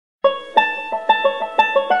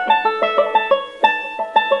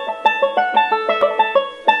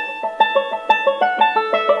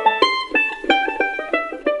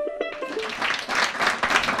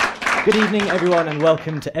Good evening, everyone, and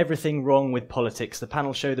welcome to Everything Wrong with Politics, the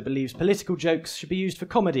panel show that believes political jokes should be used for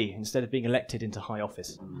comedy instead of being elected into high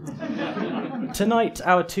office. Tonight,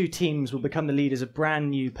 our two teams will become the leaders of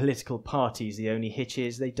brand new political parties. The only hitch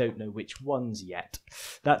is they don't know which ones yet.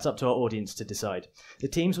 That's up to our audience to decide. The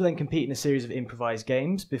teams will then compete in a series of improvised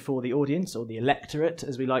games before the audience, or the electorate,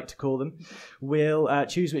 as we like to call them, will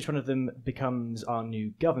choose which one of them becomes our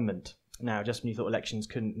new government. Now, just when you thought elections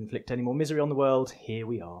couldn't inflict any more misery on the world, here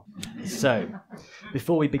we are. So,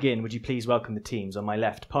 before we begin, would you please welcome the teams? On my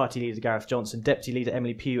left, Party Leader Gareth Johnson, Deputy Leader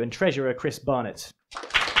Emily Pugh, and Treasurer Chris Barnett.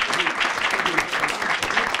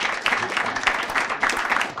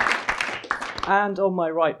 And on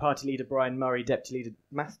my right, Party Leader Brian Murray, Deputy Leader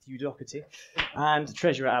Matthew Doherty, and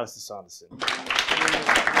Treasurer Alistair Sanderson.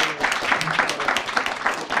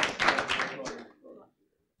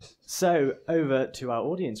 So, over to our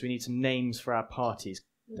audience. We need some names for our parties.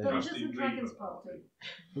 Dungeons and Dragons party.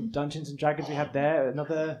 Dungeons and Dragons we have there.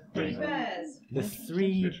 Another... Three bears. The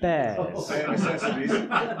Three Bears. Bear necessities.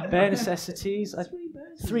 Bear necessities.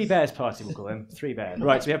 Three Bears party, we'll call them. Three Bears.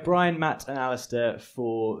 Right, so we have Brian, Matt and Alistair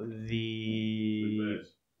for the...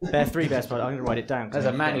 Three Bears party. I'm going to write it down. There's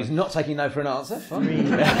a man who's not taking no for an answer. Three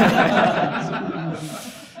Bears.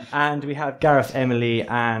 And we have Gareth, Emily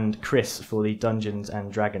and Chris for the Dungeons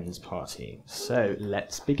and Dragons party. So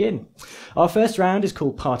let's begin. Our first round is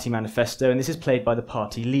called Party Manifesto, and this is played by the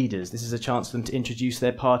party leaders. This is a chance for them to introduce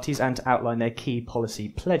their parties and to outline their key policy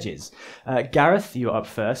pledges. Gareth, you're up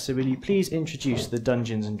first, so will you please introduce the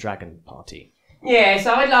Dungeons and Dragons party? Yes,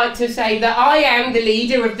 I'd like to say that I am the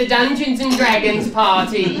leader of the Dungeons and Dragons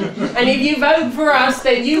party. And if you vote for us,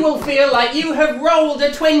 then you will feel like you have rolled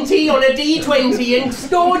a 20 on a D20 and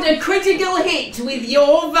scored a critical hit with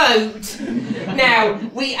your vote. Now,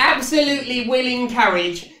 we absolutely will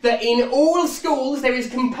encourage that in all schools there is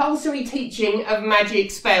compulsory teaching of magic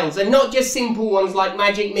spells, and not just simple ones like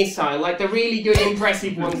Magic Missile, like the really good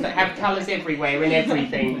impressive ones that have colours everywhere and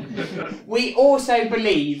everything. We also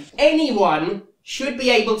believe anyone should be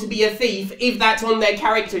able to be a thief if that's on their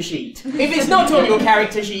character sheet. If it's not on your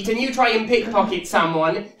character sheet and you try and pickpocket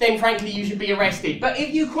someone, then frankly you should be arrested. But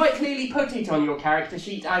if you quite clearly put it on your character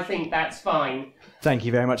sheet, I think that's fine. Thank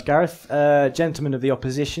you very much, Gareth. Gentlemen of the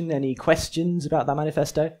opposition, any questions about that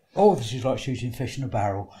manifesto? Oh, this is like shooting fish in a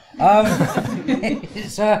barrel.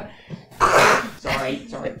 It's Sorry.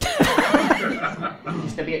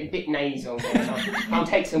 Just a bit nasal there. I'll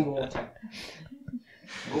take some water.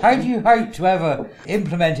 How do you hope to ever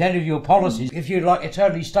implement any of your policies if you're like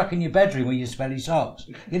eternally stuck in your bedroom with your smelly socks?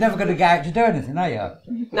 You're never going to get out to do anything, are you?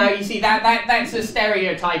 No, you see, that's a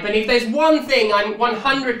stereotype, and if there's one thing I'm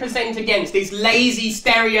 100% against, it's lazy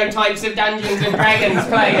stereotypes of Dungeons and Dragons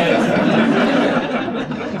players.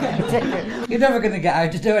 You're never going to get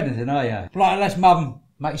out to do anything, are you? Like, unless Mum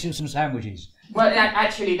makes you some sandwiches. Well,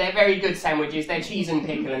 actually, they're very good sandwiches. They're cheese and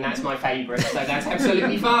pickle, and that's my favourite, so that's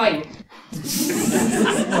absolutely fine.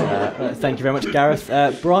 Thank you very much, Gareth.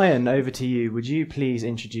 Brian, over to you. Would you please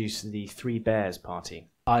introduce the Three Bears party?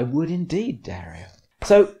 I would indeed, Dario.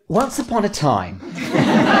 So, once upon a time,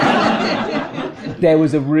 there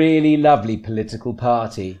was a really lovely political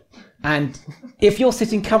party. And if you're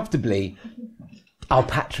sitting comfortably, I'll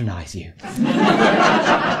patronise you.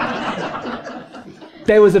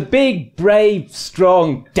 There was a big, brave,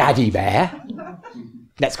 strong daddy bear.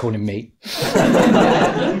 Let's call him me.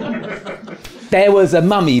 There was a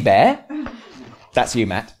mummy bear. That's you,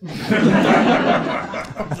 Matt.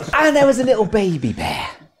 And there was a little baby bear.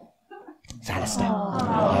 It's Alistair.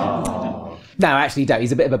 Yeah. No, actually, don't.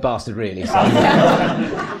 He's a bit of a bastard, really.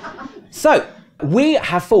 So, we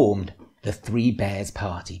have formed the Three Bears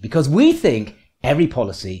Party because we think every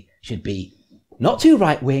policy should be not too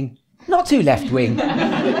right-wing, not too left-wing,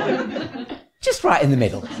 just right in the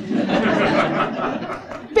middle. A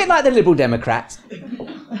bit like the Liberal Democrats,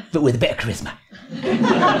 but with a bit of charisma.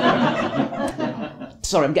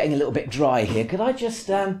 Sorry, I'm getting a little bit dry here. Could I just...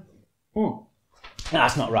 No,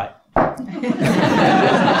 that's not right.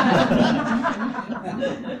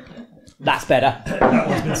 That's better. That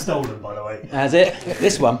one's been stolen, by the way. Has it?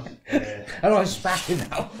 This one? Yeah. And I'm smashing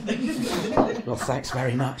now. Well, thanks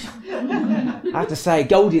very much. I have to say,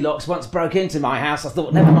 Goldilocks once broke into my house. I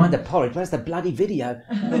thought, never mind the porridge, where's the bloody video?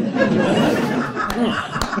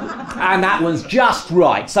 And that one's just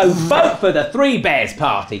right. So vote for the Three Bears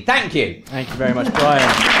Party. Thank you. Thank you very much, Brian.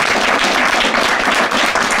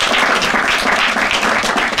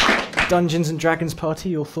 Dungeons and Dragons party,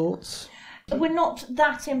 your thoughts? We're not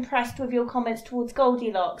that impressed with your comments towards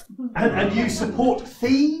Goldilocks. And you support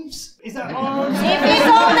thieves? Is that If it's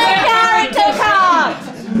on their character card!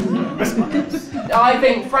 I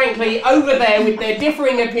think, frankly, over there with their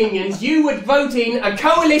differing opinions, you would vote in a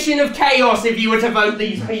coalition of chaos if you were to vote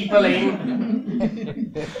these people in.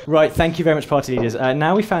 Right, thank you very much, party leaders.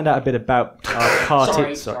 Now we found out a bit about our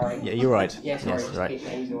party. Sorry. Yeah, you're right. Yes, sorry, just right. keep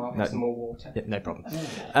nasal, I'll have some more water. Yeah, no problem.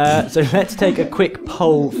 So let's take a quick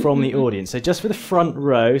poll from the audience. So just for the front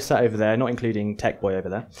row, sat over there, not including Tech Boy over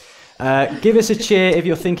there, give us a cheer if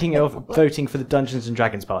you're thinking of voting for the Dungeons and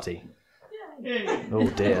Dragons party.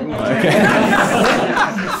 Oh dear. Okay.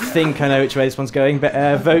 Think I know which way this one's going.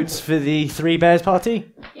 But votes for the Three Bears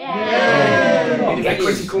party? A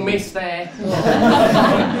critical miss there.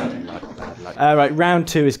 Right, round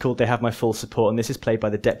 2 is called They Have My Full Support, and this is played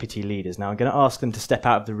by the deputy leaders. Now I'm going to ask them to step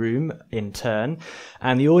out of the room in turn,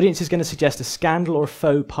 and the audience is going to suggest a scandal or a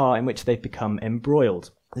faux pas in which they've become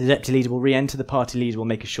embroiled. The deputy leader will re-enter, the party leader will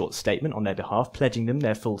make a short statement on their behalf, pledging them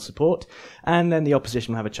their full support, and then the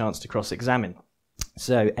opposition will have a chance to cross-examine.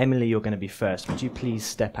 So, Emily, you're going to be first. Would you please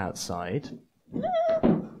step outside?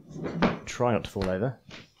 Try not to fall over.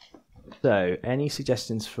 So, any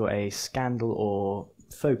suggestions for a scandal or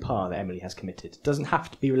faux pas that Emily has committed? Doesn't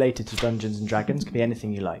have to be related to Dungeons and Dragons, could be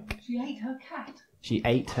anything you like. She ate her cat. She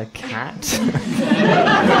ate her cat?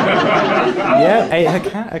 Yeah, ate her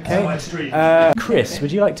cat, okay. Chris,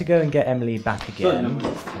 would you like to go and get Emily back again?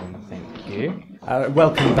 Thank you.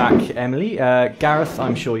 Welcome back, Emily. Gareth,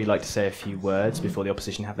 I'm sure you'd like to say a few words before the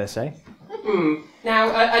opposition have their say.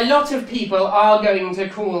 Now, a lot of people are going to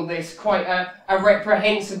call this quite a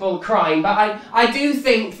reprehensible crime, but I do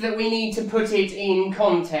think that we need to put it in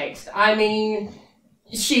context. I mean,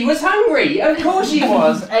 she was hungry, of course she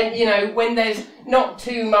was, and you know, when there's not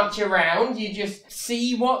too much around, you just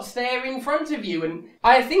see what's there in front of you, and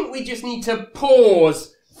I think we just need to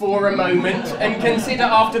pause for a moment and consider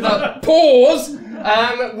after the pause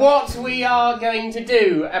what we are going to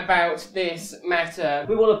do about this matter.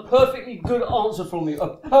 We want a perfectly good answer from you.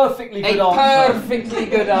 A perfectly good answer. Perfectly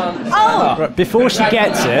good answer. Oh! Right, before she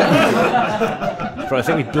gets it, I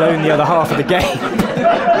think we've blown the other half of the game.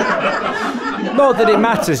 Not that it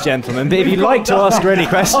matters, gentlemen, but if you'd like to ask her any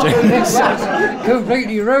questions.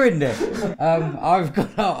 Completely ruined it. I've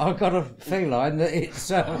got a feeling that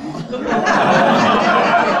it's.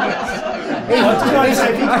 I was trying to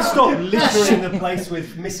say, if you could stop littering the place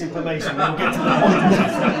with misinformation, then we'll get to the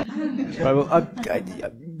point. Right, well,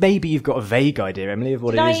 maybe you've got a vague idea, Emily, of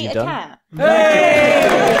what Did it I is eat you've a done. cat?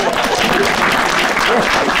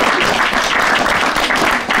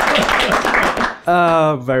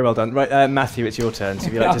 Very well done. Right, Matthew, it's your turn, so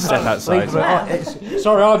if you'd like to step outside.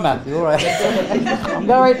 Sorry, I'm Matthew, all right.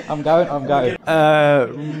 I'm going.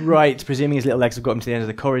 Right, presuming his little legs have got him to the end of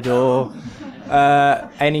the corridor.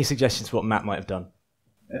 Any suggestions for what Matt might have done?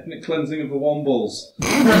 Ethnic cleansing of the Wombles.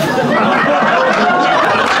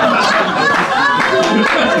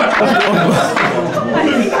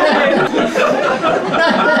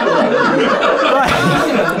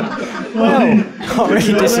 Well, can't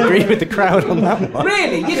really disagree with the crowd on that one.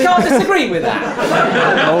 Really? You can't disagree with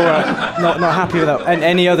that? All right, not happy with that. And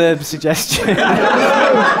any other suggestion? No,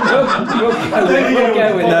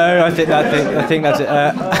 I think that's it.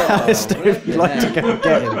 Alistair, if you'd like to go and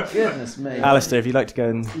get him. Goodness me. Alistair, if you'd like to go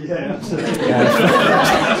and... Yeah, absolutely.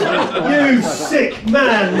 You sick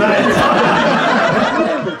man,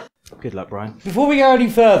 Good luck, Brian. Before we go any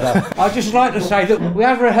further, I'd just like to say that we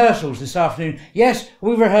have rehearsals this afternoon. Yes,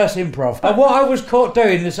 we rehearse improv. And what I was caught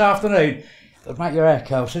doing this afternoon, make your hair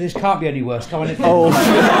curl, so this can't be any worse. Come on in. Oh.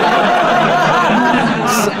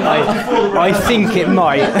 I think it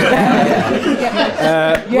might.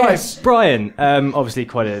 Yes. Right, Brian, obviously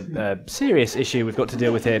quite a serious issue we've got to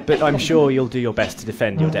deal with here, but I'm sure you'll do your best to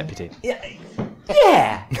defend your deputy. Yeah.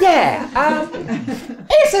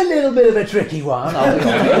 It's a little bit of a tricky one, I'll be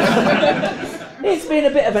honest. It's been a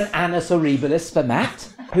bit of an annus horribilis for Matt,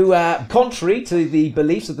 who, contrary to the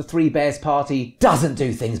beliefs of the Three Bears party, doesn't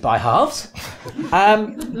do things by halves.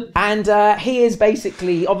 And he is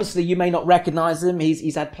basically, obviously you may not recognise him,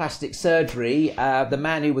 he's had plastic surgery. The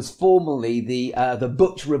man who was formerly the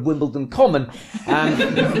butcher of Wimbledon Common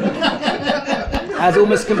has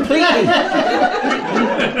almost completely...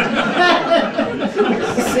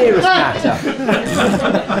 Serious matter.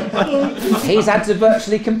 He's had to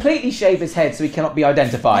virtually completely shave his head so he cannot be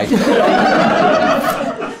identified.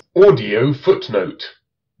 Audio footnote.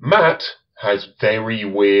 Matt has very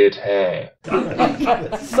weird hair.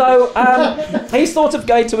 So he's thought of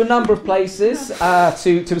going to a number of places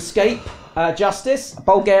to escape justice.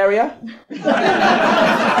 Bulgaria.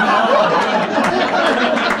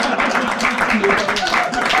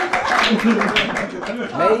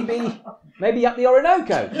 Maybe up the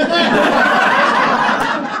Orinoco.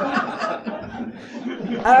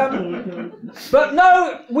 But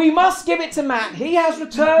no, we must give it to Matt. He has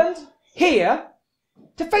returned here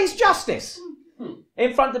to face justice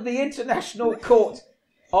in front of the International Court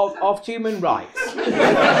of Human Rights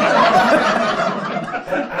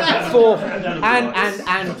for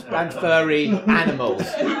and furry animals.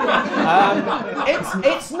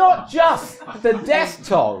 It's not just the death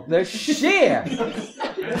toll, the sheer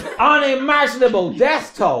unimaginable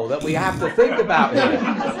death toll that we have to think about here.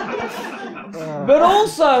 But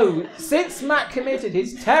also, since Matt committed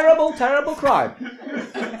his terrible, terrible crime,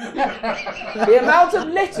 the amount of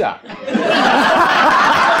litter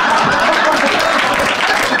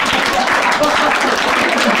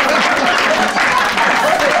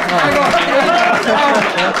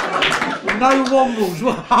No wombles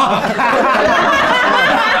were harmed.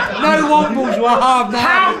 No wombles were harmed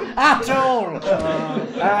at all.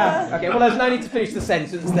 okay, well, there's no need to finish the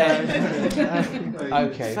sentence then.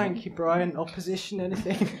 Okay. Thank you, Brian. Opposition,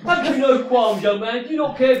 anything? Have you no qualms, young man? Do you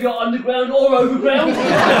not care if you're underground or overground?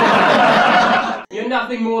 You're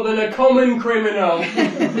nothing more than a common criminal.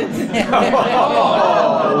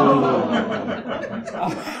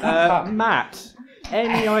 Matt,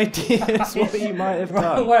 any ideas what you might have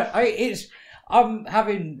done? Well, I'm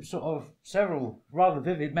having sort of several rather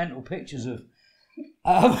vivid mental pictures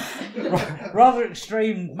of rather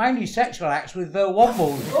extreme, mainly sexual acts with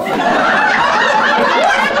wombles.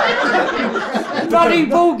 Bloody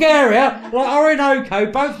Bulgaria, like Orinoco,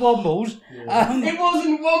 both wombles. It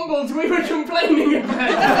wasn't wombles we were complaining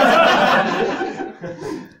about.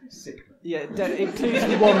 Yeah, includes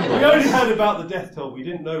the womble. We only heard about the death toll. We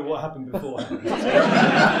didn't know what happened beforehand.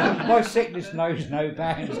 My sickness knows no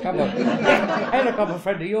bounds. Come on, hey, look, I'm a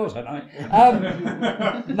friend of yours, aren't I?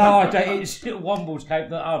 No, I don't. It's still Womble's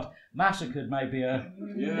Cape that I'd massacred maybe a.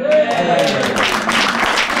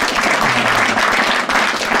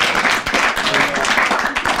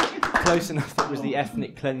 Close enough. It was the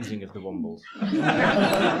ethnic cleansing of the wombles.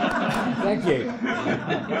 Thank you.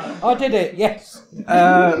 I did it. Yes.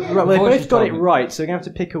 Right, well, they both got it right, so we're going to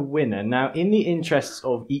have to pick a winner. Now, in the interests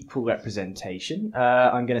of equal representation,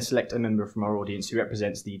 I'm going to select a member from our audience who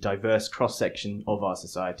represents the diverse cross-section of our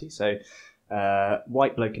society. So,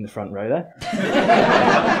 white bloke in the front row there.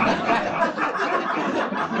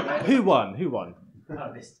 Who won? Who won?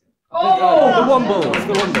 Oh! The wombles.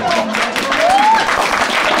 The wombles.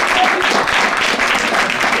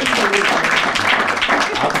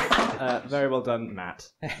 Very well done, Matt.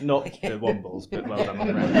 Not the wombles, but well done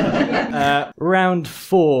on round. Round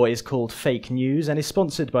 4 is called Fake News and is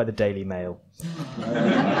sponsored by the Daily Mail.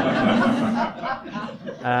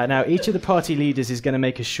 Now, each of the party leaders is going to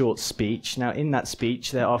make a short speech. Now, in that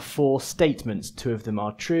speech, there are 4 statements. 2 of them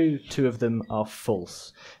are true, 2 of them are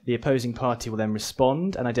false. The opposing party will then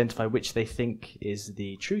respond and identify which they think is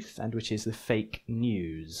the truth and which is the fake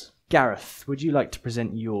news. Gareth, would you like to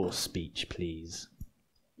present your speech, please?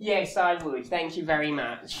 Yes, I would. Thank you very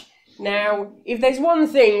much. Now, if there's one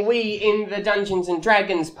thing we in the Dungeons and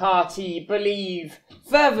Dragons party believe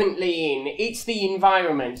fervently in, it's the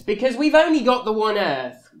environment. Because we've only got the one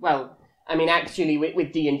Earth. Well, I mean, actually,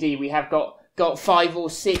 with D&D, we have got 5 or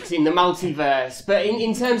 6 in the multiverse. But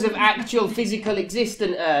in terms of actual physical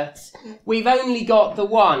existent Earths, we've only got the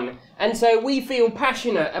one. And so we feel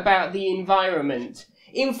passionate about the environment.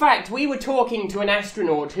 In fact, we were talking to an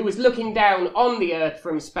astronaut who was looking down on the Earth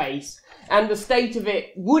from space, and the state of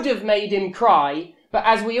it would have made him cry, but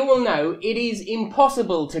as we all know, it is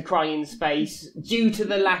impossible to cry in space due to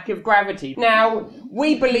the lack of gravity. Now,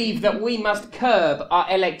 we believe that we must curb our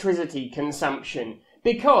electricity consumption,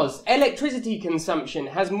 because electricity consumption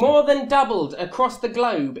has more than doubled across the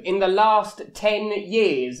globe in the last 10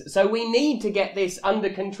 years, so we need to get this under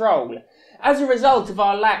control. As a result of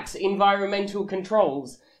our lax environmental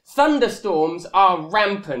controls, thunderstorms are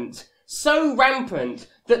rampant. So rampant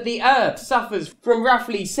that the Earth suffers from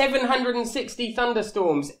roughly 760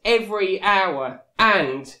 thunderstorms every hour.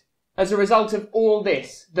 And, as a result of all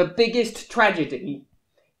this, the biggest tragedy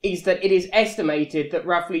is that it is estimated that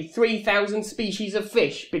roughly 3,000 species of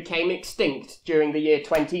fish became extinct during the year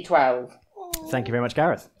 2012. Thank you very much,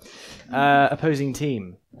 Gareth. Opposing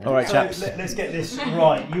team. All right, chaps. Let's get this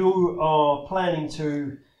right. You are planning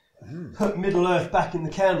to put Middle Earth back in the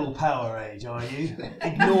candle power age, are you?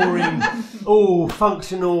 Ignoring all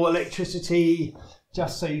functional electricity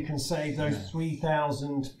just so you can save those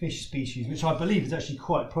 3,000 fish species, which I believe is actually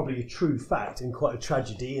quite probably a true fact and quite a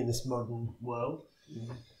tragedy in this modern world.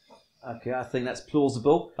 Okay, I think that's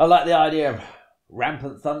plausible. I like the idea of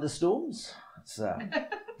rampant thunderstorms.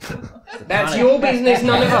 That's your business,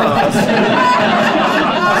 none of ours.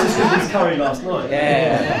 His curry last night.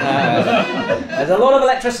 Yeah. There's a lot of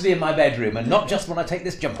electricity in my bedroom, and not just when I take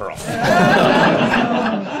this jumper off.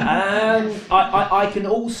 I can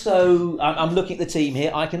also, I'm looking at the team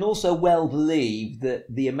here, I can also well believe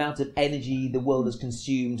that the amount of energy the world has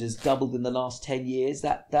consumed has doubled in the last 10 years.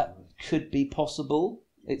 That could be possible.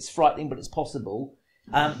 It's frightening, but it's possible.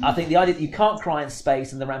 I think the idea that you can't cry in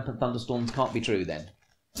space and the rampant thunderstorms can't be true then.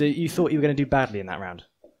 So you thought you were going to do badly in that round?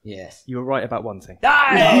 Yes. You were right about one thing.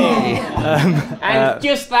 And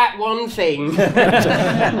just that one thing.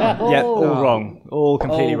 Yeah, all wrong. All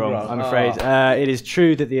completely wrong, I'm afraid. It is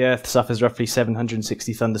true that the Earth suffers roughly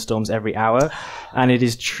 760 thunderstorms every hour, and it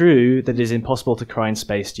is true that it is impossible to cry in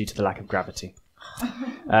space due to the lack of gravity.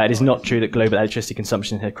 It is not true that global electricity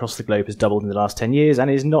consumption across the globe has doubled in the last 10 years,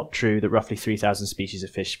 and it is not true that roughly 3,000 species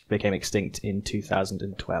of fish became extinct in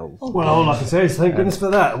 2012. Well, all I can say is thank goodness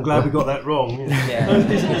for that. I'm glad we got that wrong. Yeah.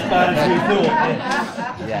 It isn't as bad as we thought.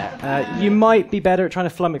 Yeah. You might be better at trying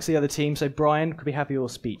to flummox the other team, so Brian, could we have your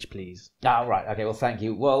speech, please? Right. Okay, well, thank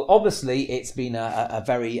you. Well, obviously, it's been a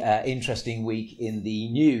very interesting week in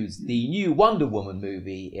the news. The new Wonder Woman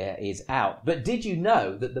movie is out. But did you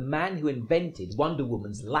know that the man who invented Wonder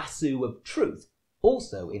Woman's lasso of truth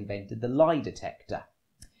also invented the lie detector?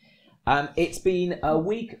 It's been a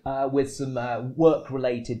week with some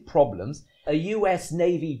work-related problems. A US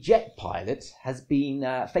Navy jet pilot has been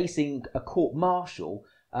facing a court-martial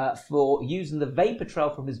for using the vapor trail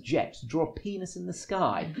from his jet to draw a penis in the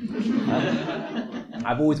sky.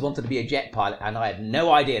 I've always wanted to be a jet pilot, and I had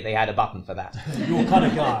no idea they had a button for that. Your kind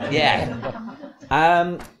of guy. Yeah.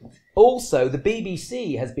 Also, the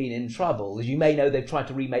BBC has been in trouble. As you may know, they've tried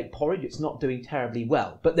to remake Porridge. It's not doing terribly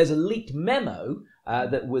well. But there's a leaked memo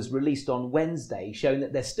that was released on Wednesday showing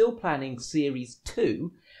that they're still planning Series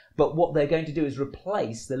 2, but what they're going to do is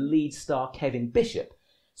replace the lead star Kevin Bishop.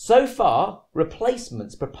 So far,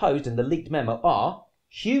 replacements proposed in the leaked memo are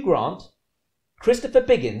Hugh Grant, Christopher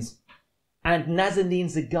Biggins, and Nazanin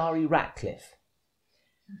Zaghari-Ratcliffe.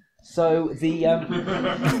 So the...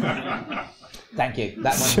 Thank you.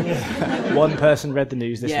 That one. One person read the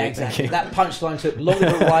news this week. Exactly. That punchline took longer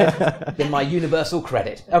to write than my universal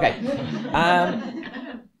credit. Okay.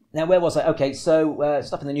 Now, where was I? Okay, so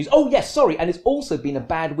stuff in the news. Oh, yes, sorry. And it's also been a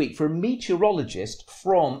bad week for a meteorologist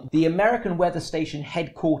from the American Weather Station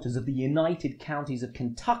headquarters of the United Counties of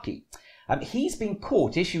Kentucky. He's been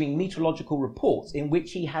caught issuing meteorological reports in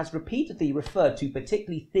which he has repeatedly referred to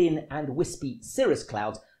particularly thin and wispy cirrus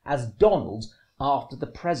clouds as Donalds after the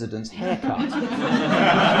president's haircut.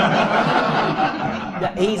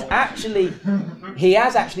 He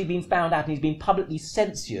has actually been found out, and he's been publicly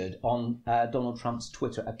censured on Donald Trump's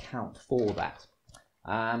Twitter account for that.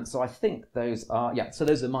 So I think those are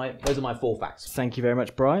those are my 4 facts. Thank you very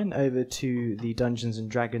much, Brian. Over to the Dungeons and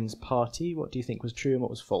Dragons party. What do you think was true and what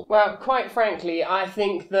was false? Well, quite frankly, I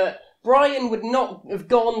think that Brian would not have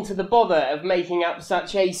gone to the bother of making up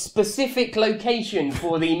such a specific location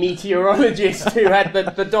for the meteorologist who had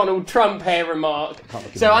the Donald Trump hair remark.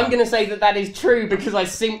 So I'm going to say that is true because I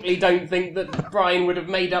simply don't think that Brian would have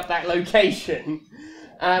made up that location.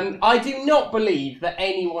 I do not believe that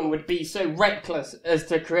anyone would be so reckless as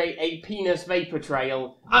to create a penis vapor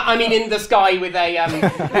trail. I mean, in the sky with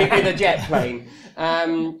a jet plane.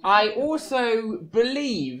 I also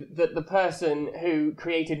believe that the person who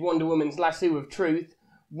created Wonder Woman's lasso of truth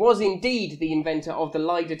was indeed the inventor of the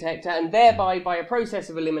lie detector, and thereby, by a process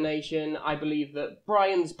of elimination, I believe that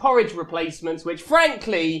Brian's porridge replacements, which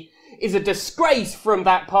frankly is a disgrace from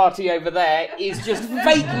that party over there, is just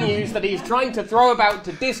fake news that he's trying to throw about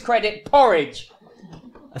to discredit porridge.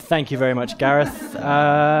 Thank you very much, Gareth.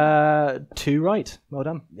 2 right. Well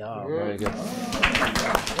done. Oh, very good.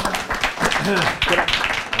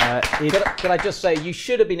 Could I just say, you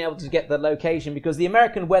should have been able to get the location because the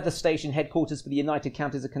American Weather Station headquarters for the United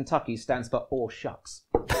Counties of Kentucky stands for "Aw Shucks."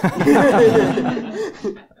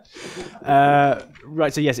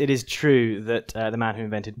 Right, so yes, it is true that the man who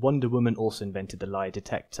invented Wonder Woman also invented the lie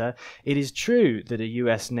detector. It is true that a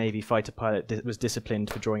US Navy fighter pilot was disciplined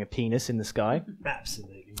for drawing a penis in the sky.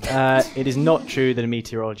 Absolutely. It is not true that a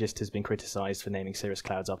meteorologist has been criticised for naming cirrus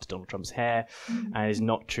clouds after Donald Trump's hair, and it is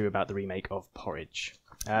not true about the remake of Porridge.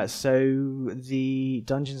 So the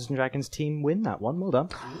Dungeons and Dragons team win that one. Well done.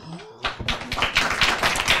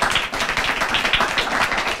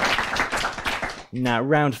 Now,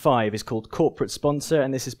 round 5 is called Corporate Sponsor,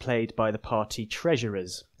 and this is played by the party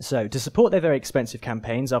treasurers. So, to support their very expensive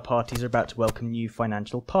campaigns, our parties are about to welcome new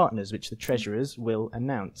financial partners, which the treasurers will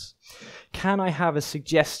announce. Can I have a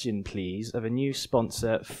suggestion, please, of a new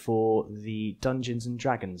sponsor for the Dungeons and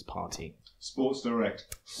Dragons party? Sports Direct.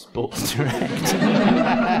 Sports Direct.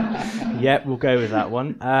 Yep, we'll go with that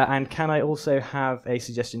one. And can I also have a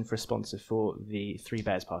suggestion for a sponsor for the Three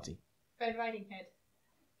Bears party? Red Riding Hood.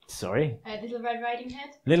 Sorry? Little Red Riding Hood.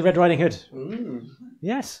 Little Red Riding Hood. Mm.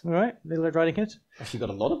 Yes, all right. Little Red Riding Hood. Has she got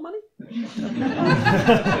a lot of money?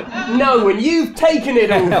 No, and you've taken it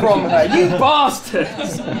all from her, you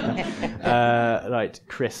bastards! Right,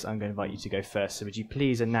 Chris, I'm going to invite you to go first. So would you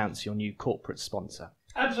please announce your new corporate sponsor?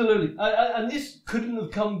 Absolutely, and this couldn't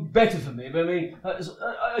have come better for me. But I mean,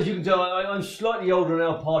 as you can tell, I'm slightly older than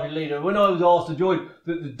our party leader. When I was asked to join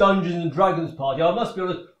the Dungeons and Dragons party, I must be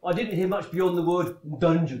honest, I didn't hear much beyond the word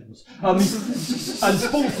dungeons. And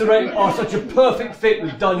Sports Direct are such a perfect fit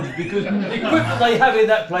with dungeons because the equipment they have in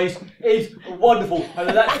that place is wonderful. And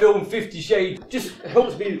that film 50 Shades just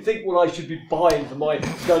helps me think what I should be buying for my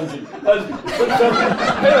dungeon. Anyway,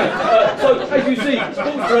 so as you see,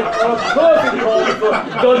 Sports Direct are a perfect partner for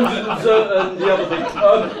dungeons and the other thing.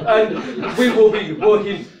 And we will be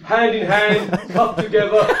working hand in hand, cupped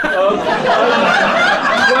together.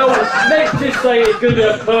 Well, let's just say it's going to be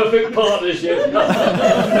a perfect partnership.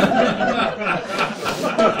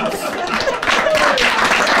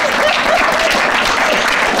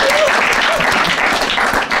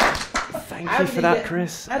 Thank you for that,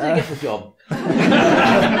 Chris. How did you get the job?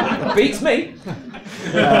 Beats me.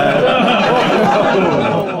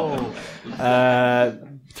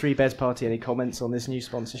 Three Bears party, any comments on this new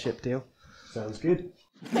sponsorship deal? Sounds good.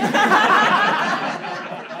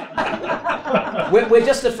 We're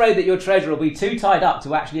just afraid that your treasurer will be too tied up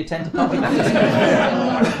to actually attend to public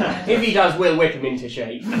matters. If he does, we'll whip him into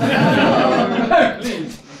shape.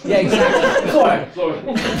 Yeah, exactly. Sorry.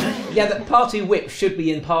 Yeah, the party whip should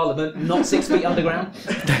be in Parliament, not 6 feet underground.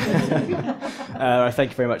 Thank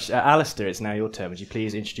you very much. Alistair, it's now your turn. Would you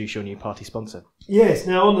please introduce your new party sponsor? Yes,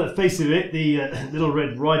 now on the face of it, the Little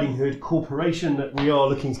Red Riding Hood Corporation that we are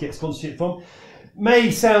looking to get sponsorship from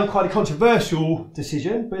may sound quite a controversial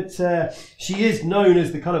decision, but she is known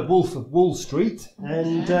as the kind of Wolf of Wall Street,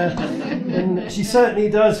 and she certainly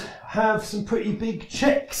does have some pretty big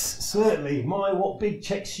checks, certainly. My, what big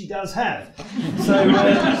checks she does have. So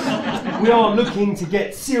we are looking to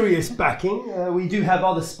get serious backing. We do have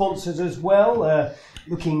other sponsors as well,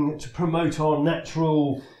 looking to promote our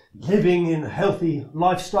natural living in healthy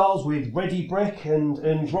lifestyles with Ready Breck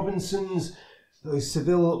and Robinson's. Those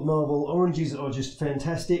Seville Marble oranges are just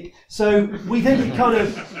fantastic. So we think it kind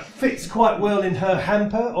of fits quite well in her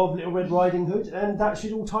hamper of Little Red Riding Hood, and that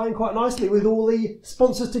should all tie in quite nicely with all the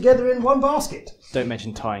sponsors together in one basket. Don't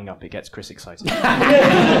mention tying up, it gets Chris excited.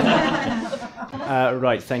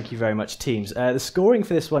 Right, thank you very much, teams. The scoring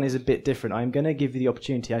for this one is a bit different. I'm going to give you the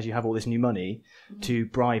opportunity, as you have all this new money, to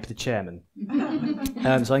bribe the chairman.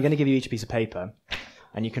 So I'm going to give you each a piece of paper.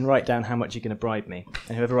 And you can write down how much you're going to bribe me.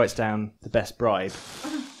 And whoever writes down the best bribe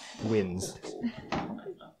wins.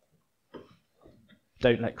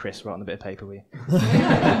 Don't let Chris write on a bit of paper, will you?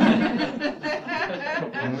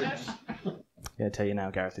 I'm going to tell you now,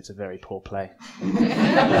 Gareth, it's a very poor play.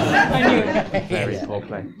 Very poor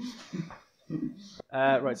play.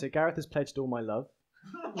 Right, so Gareth has pledged all my love.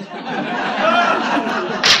 That's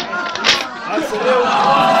a little...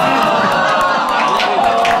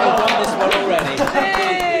 I've done this one already.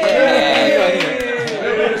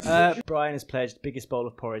 Brian has pledged biggest bowl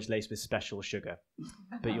of porridge laced with special sugar,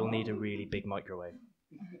 but you'll need a really big microwave.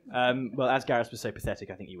 Well, as Gareth was so pathetic,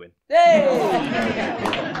 I think you win.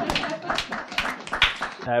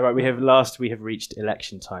 Right, we have reached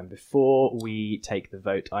election time. Before we take the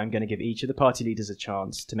vote, I'm going to give each of the party leaders a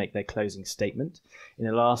chance to make their closing statement in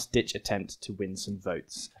a last-ditch attempt to win some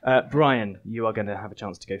votes. Brian, you are going to have a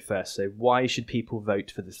chance to go first. So why should people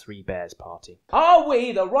vote for the Three Bears party? Are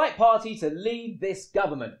we the right party to lead this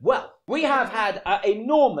government? Well, we have had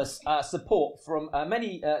enormous support from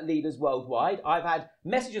many leaders worldwide. I've had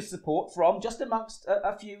messages of support from, just amongst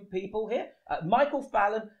a few people here, Michael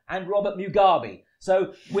Fallon and Robert Mugabe.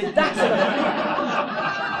 So with that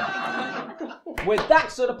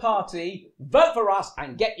sort of party, vote for us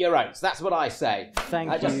and get your oats. That's what I say.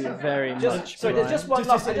 Thank you very much. Sorry, there's just one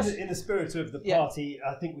last. In the spirit of the party,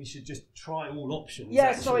 I think we should just try all options. Yeah,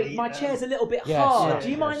 actually. sorry, my chair's a little bit Yes, hard. yeah,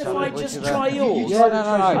 Do you mind if sorry, I just try yours? Yeah,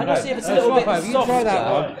 no. I just see if it's a little bit You softer. try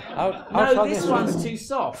that one. I'll No, try this one. one's too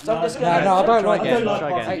soft. I'm just No, going I don't like it.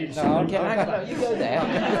 Try again. Okay, you go there.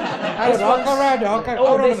 I'll go round it.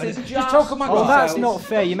 Hold on a minute. Just talk amongst Oh, that's yourselves. not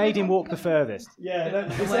fair. You made him walk the furthest. Yeah,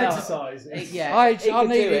 it's exercise. Yeah, I he could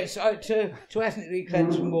need do it to ethnically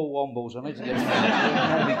cleanse some more wombles. I need to get it.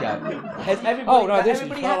 There we go. Has everybody, Oh, no, this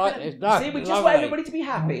everybody is happy? like this. No, See, we just lovely. want everybody to be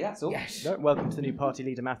happy, that's all. Yes. No, welcome to the new party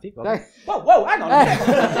leader, Matthew. Well No. done. Whoa, hang on.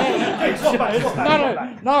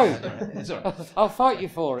 No. I'll fight you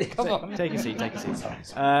for it. Come on. Take a seat, take a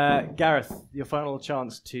seat. Gareth, your final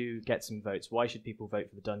chance to get some votes. Why should people vote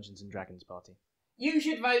for the Dungeons and Dragons party? You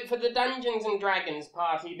should vote for the Dungeons and Dragons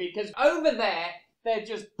party because over there, they're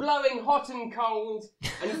just blowing hot and cold,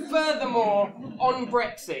 and furthermore, on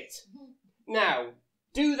Brexit. Now,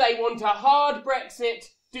 do they want a hard Brexit?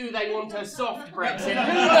 Do they want a soft Brexit?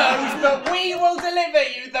 Who knows, but we will deliver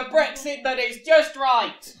you the Brexit that is just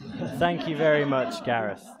right. Thank you very much,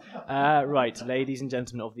 Gareth. Right, ladies and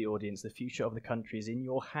gentlemen of the audience, the future of the country is in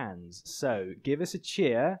your hands. So, give us a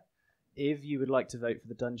cheer if you would like to vote for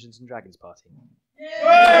the Dungeons and Dragons party.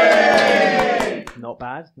 Yay! Not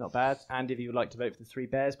bad, not bad. And if you would like to vote for the Three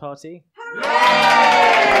Bears party?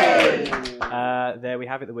 There we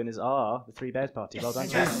have it. The winners are the Three Bears party. Well done,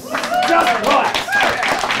 chaps. Just right.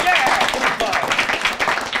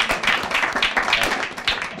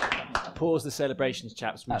 Pause the celebrations,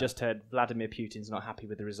 chaps. We just heard Vladimir Putin's not happy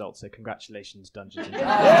with the results, so congratulations, Dungeons and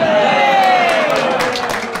Dragons.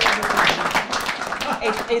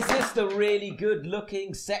 Is this the really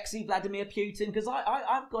good-looking, sexy Vladimir Putin? Because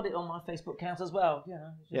I've got it on my Facebook account as well.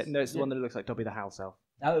 Yeah, no, it's the one that looks like Dobby the House Elf.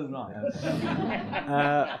 Oh, right.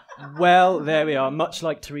 Well, there we are. Much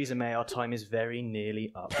like Theresa May, our time is very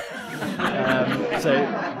nearly up.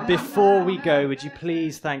 So, before we go, would you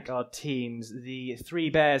please thank our teams, the Three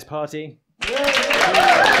Bears party?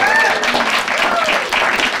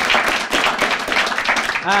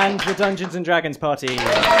 And the Dungeons and Dragons party.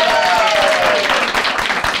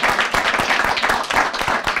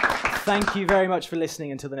 Thank you very much for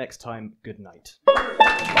listening. Until the next time, good night.